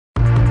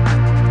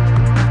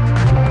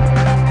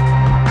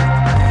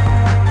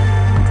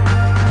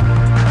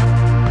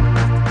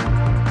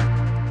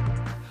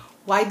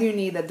Why do you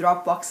need a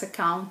Dropbox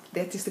account?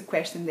 That is the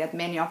question that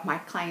many of my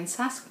clients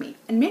ask me.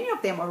 And many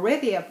of them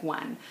already have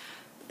one.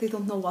 They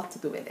don't know what to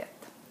do with it.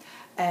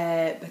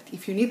 But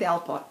if you need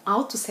help on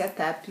how to set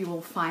up, you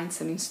will find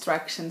some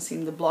instructions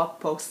in the blog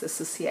post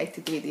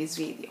associated with this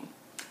video.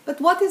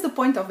 But what is the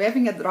point of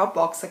having a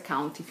Dropbox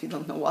account if you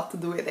don't know what to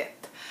do with it?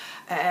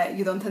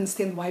 You don't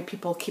understand why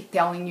people keep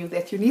telling you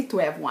that you need to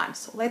have one.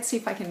 So let's see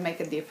if I can make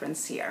a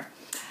difference here.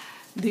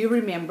 Do you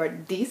remember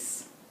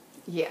this?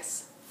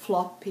 Yes,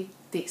 floppy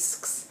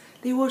disks.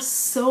 They were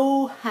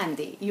so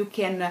handy. You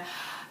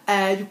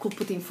could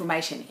put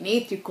information in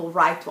it, you could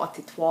write what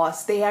it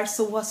was there,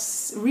 so it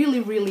was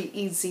really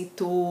easy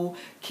to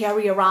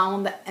carry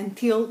around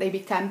until they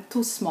became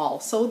too small.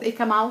 So they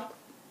come out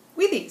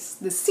with this,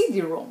 the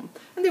CD-ROM,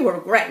 and they were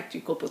great. You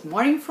could put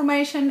more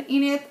information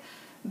in it,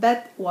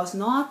 but was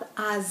not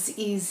as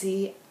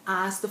easy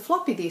as the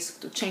floppy disk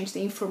to change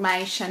the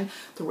information,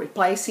 to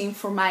replace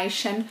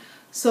information.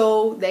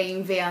 So they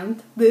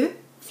invent the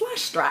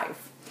flash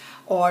drive,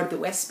 or the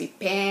USB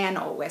pen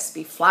or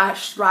USB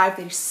flash drive.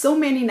 There's so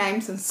many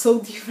names and so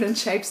different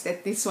shapes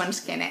that these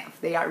ones can have.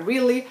 They are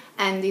really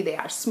handy, they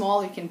are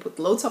small, you can put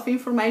loads of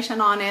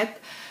information on it.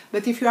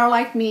 But if you are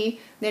like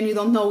me, then you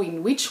don't know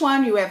in which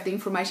one you have the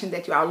information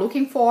that you are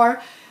looking for.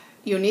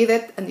 You need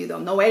it and you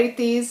don't know where it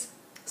is.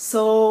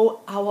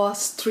 So I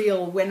was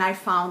thrilled when I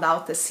found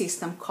out a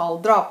system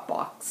called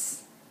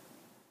Dropbox.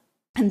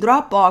 And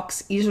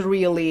Dropbox is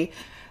really,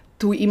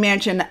 to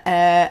imagine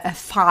a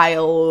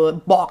file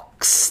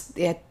box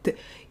that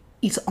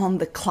is on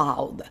the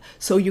cloud.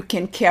 So you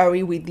can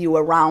carry with you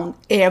around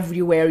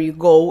everywhere you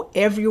go,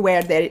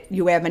 everywhere that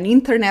you have an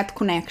internet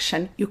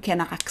connection, you can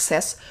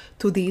access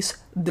to this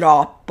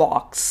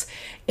Dropbox.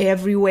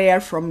 Everywhere,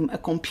 from a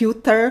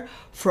computer,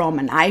 from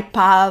an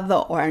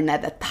iPad or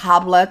another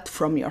tablet,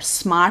 from your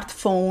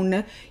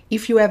smartphone.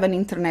 If you have an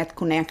internet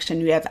connection,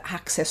 you have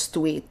access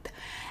to it.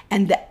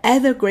 And the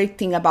other great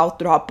thing about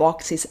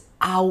Dropbox is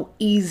how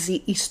easy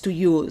it is to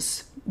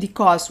use,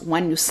 because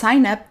when you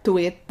sign up to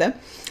it,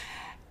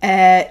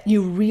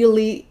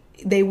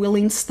 they will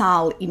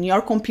install in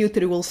your computer.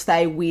 You will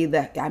stay with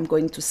I'm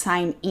going to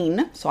sign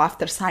in. So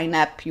after sign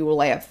up, you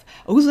will have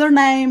a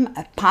username,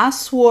 a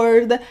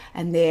password,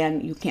 and then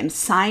you can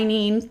sign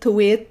in to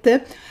it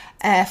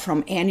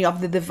from any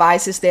of the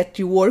devices that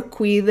you work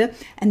with.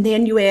 And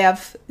then you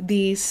have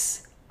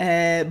this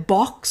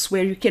box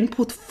where you can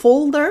put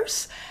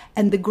folders.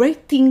 And the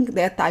great thing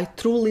that I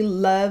truly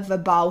love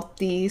about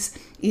this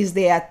is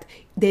that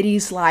there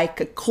is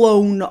like a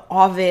clone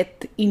of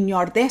it in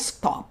your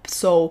desktop.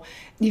 So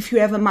if you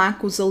have a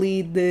Mac,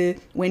 usually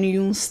when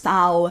you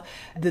install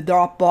the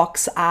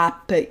Dropbox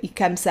app, it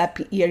comes up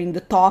here in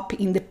the top.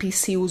 In the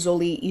PC,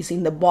 usually is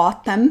in the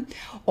bottom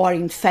or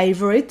in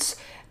favorites.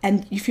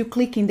 And if you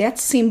click in that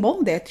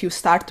symbol that you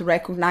start to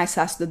recognize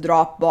as the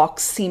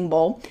Dropbox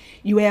symbol,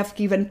 you have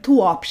given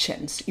two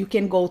options. You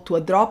can go to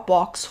a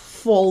Dropbox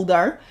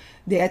folder,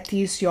 that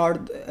is your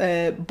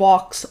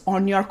box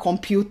on your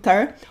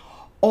computer,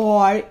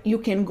 or you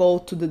can go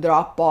to the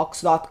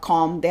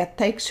dropbox.com that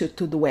takes you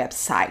to the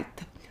website.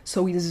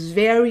 So it's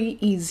very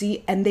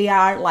easy, and they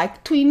are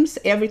like twins.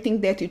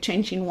 Everything that you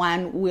change in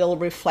one will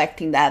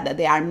reflect in the other.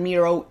 They are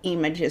mirror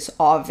images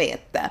of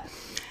it.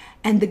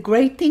 And the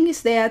great thing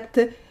is that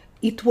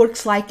it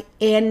works like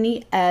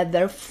any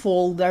other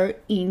folder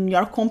in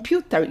your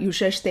computer. You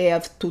just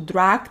have to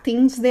drag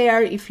things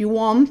there if you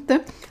want.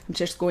 I'm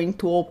just going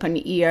to open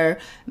here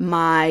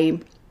my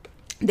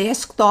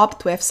desktop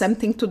to have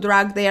something to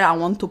drag there. I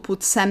want to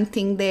put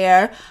something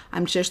there.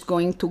 I'm just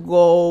going to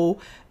go,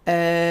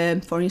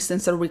 for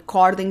instance, a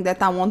recording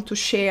that I want to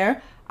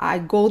share. I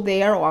go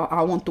there, or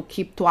I want to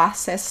keep to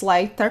access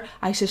later.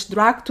 I just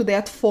drag to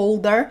that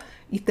folder.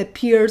 It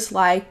appears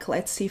like,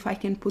 let's see if I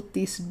can put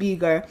this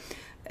bigger.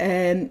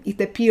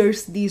 It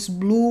appears this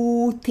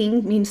blue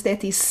thing means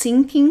that it's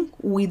syncing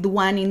with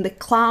one in the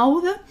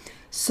cloud.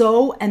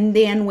 So, and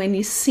then when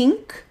it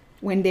sync,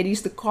 when there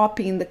is the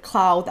copy in the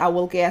cloud, I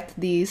will get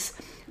this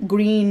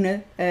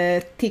green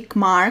tick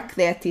mark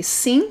that is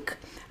sync.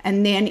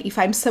 And then if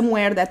I'm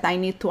somewhere that I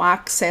need to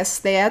access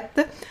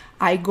that,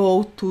 I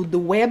go to the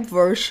web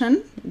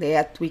version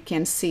that we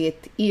can see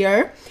it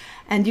here.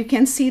 And you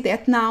can see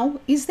that now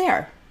is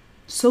there.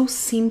 So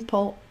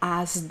simple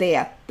as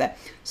that.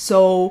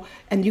 So,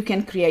 and you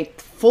can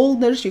create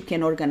folders, you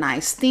can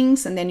organize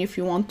things, and then if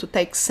you want to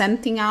take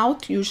something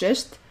out, you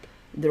just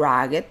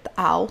drag it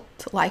out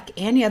like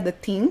any other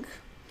thing.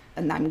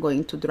 And I'm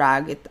going to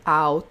drag it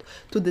out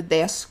to the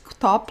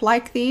desktop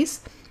like this.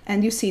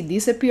 And you see it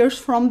disappears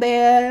from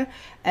there,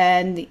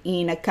 and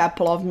in a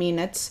couple of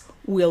minutes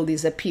will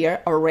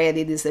disappear,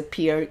 already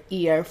disappear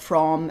here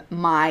from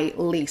my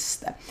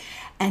list.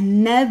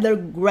 Another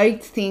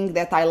great thing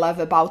that I love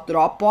about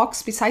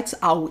Dropbox, besides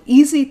how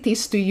easy it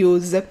is to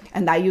use,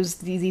 and I use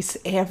this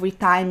every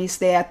time, is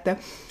that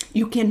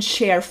You can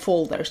share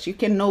folders. You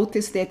can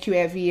notice that you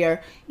have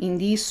here in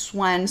this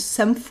one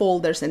some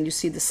folders, and you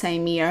see the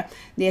same here,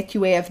 that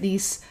you have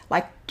these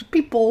like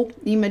people,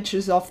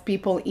 images of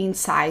people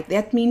inside.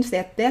 That means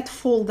that that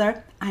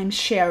folder, I'm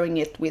sharing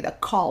it with a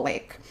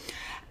colleague.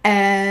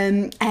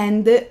 And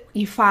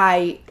if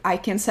I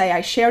can say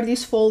I share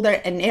this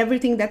folder, and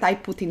everything that I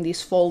put in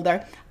this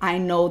folder, I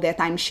know that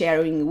I'm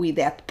sharing with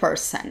that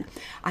person.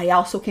 I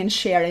also can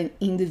share an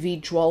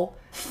individual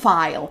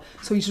file.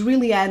 So it's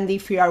really handy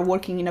if you are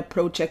working in a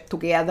project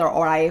together,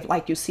 or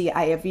like you see,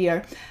 I have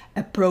here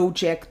a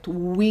project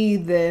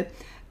with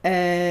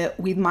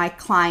my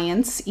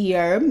clients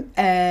here,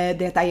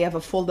 that I have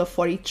a folder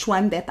for each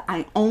one that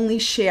I only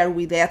share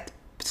with that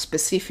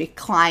specific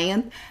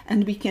client,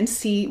 and we can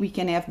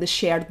have the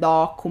shared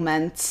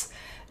documents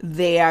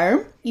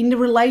there. In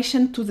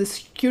relation to the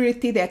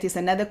security, that is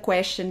another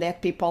question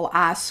that people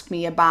ask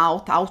me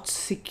about: how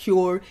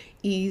secure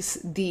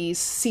is this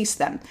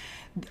system?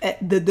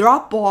 The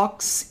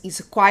Dropbox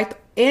is quite,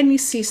 any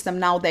system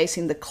nowadays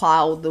in the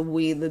cloud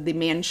with the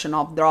dimension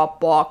of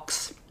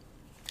Dropbox,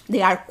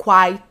 they are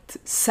quite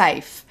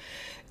safe.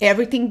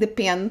 Everything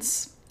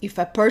depends. If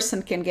a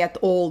person can get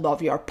hold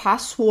of your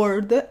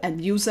password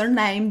and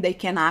username, they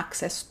can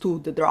access to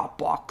the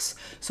Dropbox.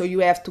 So you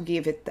have to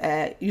give it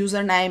a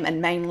username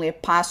and mainly a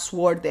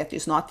password that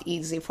is not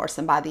easy for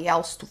somebody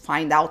else to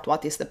find out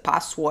what is the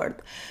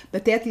password.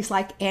 But that is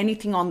like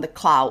anything on the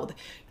cloud.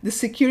 The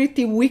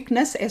security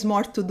weakness has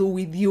more to do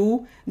with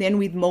you than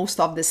with most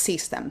of the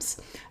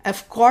systems.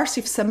 Of course,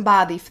 if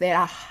there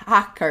are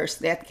hackers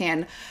that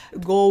can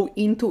go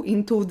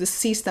into the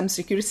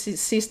security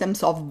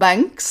systems of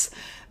banks,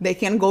 they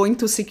can go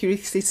into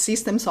security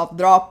systems of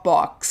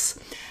Dropbox.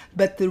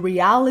 But the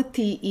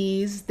reality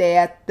is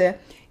that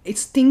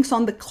it's things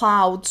on the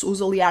clouds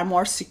usually are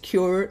more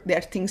secure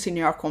than things in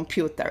your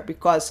computer,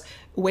 because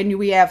when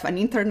we have an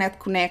internet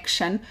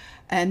connection,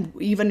 and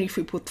even if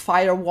we put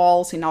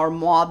firewalls in our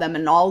modem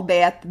and all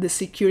that, the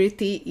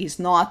security is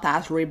not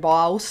as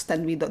robust,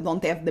 and we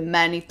don't have the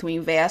money to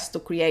invest to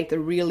create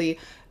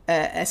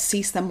a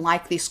system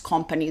like these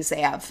companies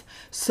have.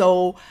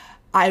 So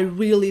I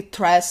really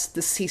trust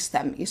the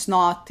system.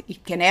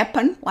 It can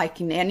happen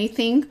like in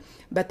anything,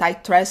 but I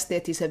trust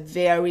that it's a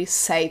very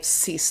safe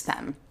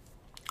system.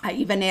 I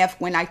even have,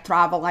 when I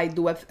travel, I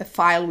do a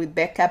file with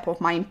backup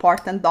of my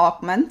important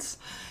documents,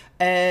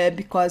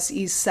 because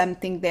it's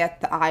something that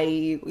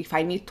if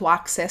I need to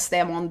access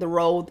them on the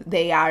road,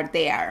 they are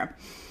there.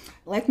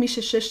 Let me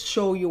just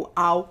show you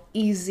how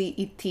easy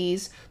it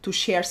is to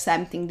share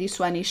something. This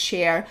one is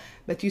share,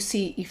 but you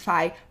see, if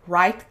I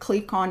right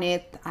click on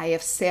it, I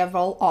have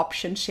several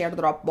options: share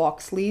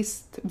Dropbox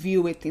list,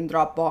 view it in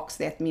Dropbox,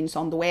 that means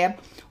on the web,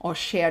 or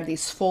share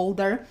this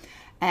folder,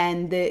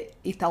 and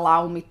it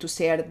allows me to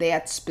share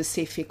that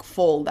specific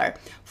folder.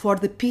 For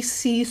the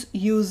PC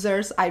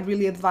users, I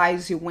really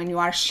advise you, when you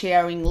are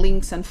sharing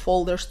links and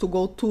folders, to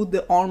go to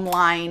the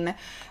online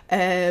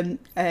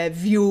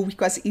view,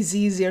 because it's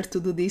easier to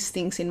do these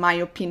things, in my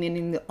opinion,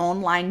 in the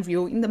online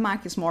view. In the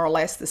Mac is more or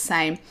less the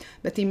same,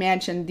 but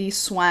imagine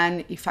this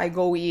one. If I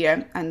go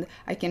here and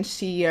I can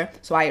see here,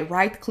 so I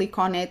right click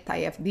on it,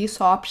 I have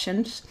these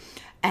options,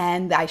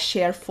 and I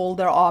share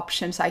folder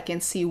options. I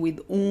can see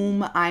with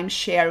whom I'm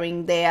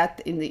sharing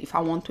that, if I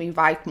want to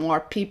invite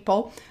more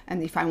people,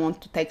 and if I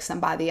want to take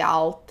somebody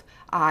out,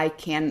 I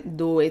can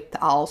do it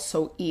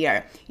also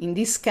here. In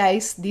this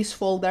case, this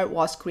folder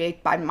was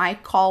created by my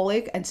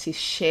colleague and she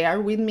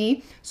shared with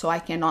me, so I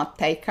cannot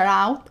take her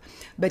out.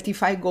 But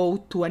if I go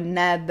to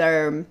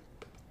another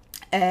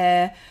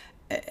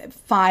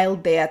file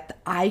that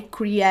I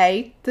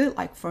create,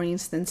 like for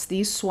instance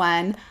this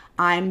one,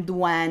 I'm the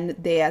one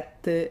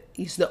that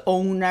is the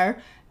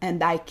owner,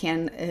 and I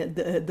can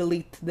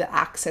delete the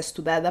access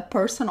to the other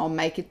person, or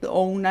make it the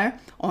owner,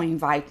 or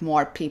invite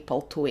more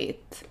people to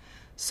it.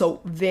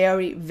 So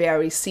very,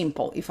 very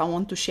simple. If I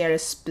want to share a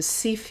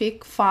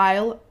specific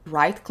file,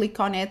 right click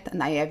on it,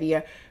 and I have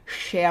here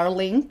share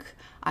link.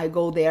 I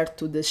go there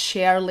to the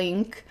share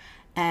link,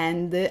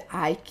 and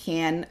I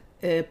can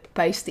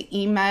paste the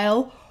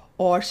email,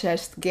 or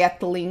just get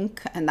the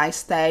link, and I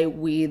stay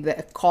with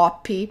a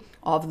copy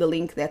of the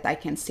link that I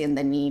can send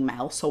an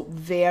email. So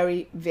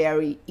very,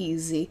 very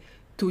easy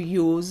to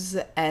use,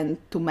 and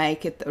to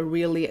make it a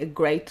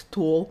great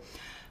tool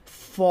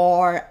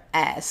for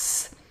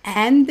us.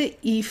 And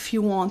if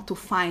you want to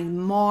find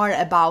more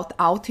about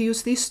how to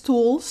use these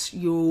tools,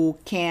 you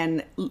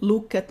can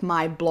look at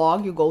my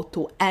blog. You go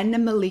to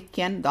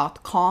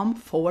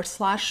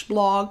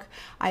annamelikian.com/blog.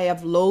 I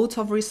have loads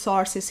of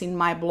resources in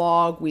my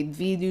blog with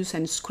videos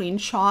and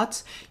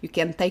screenshots. You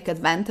can take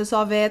advantage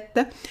of it.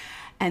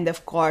 And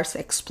of course,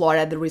 explore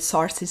other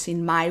resources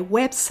in my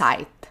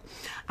website.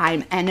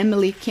 I'm Anna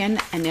Melikian,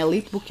 an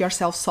Elite Book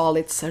Yourself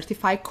Solid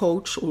certified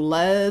coach who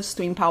loves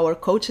to empower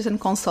coaches and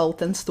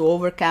consultants to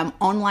overcome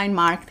online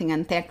marketing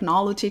and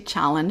technology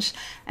challenge,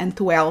 and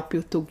to help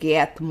you to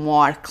get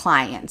more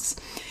clients.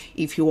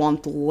 If you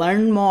want to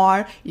learn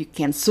more, you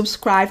can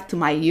subscribe to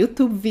my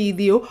YouTube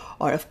video,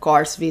 or of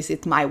course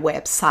visit my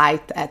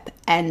website at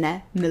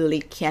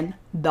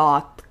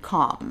annamelikian.com.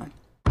 gmail.com.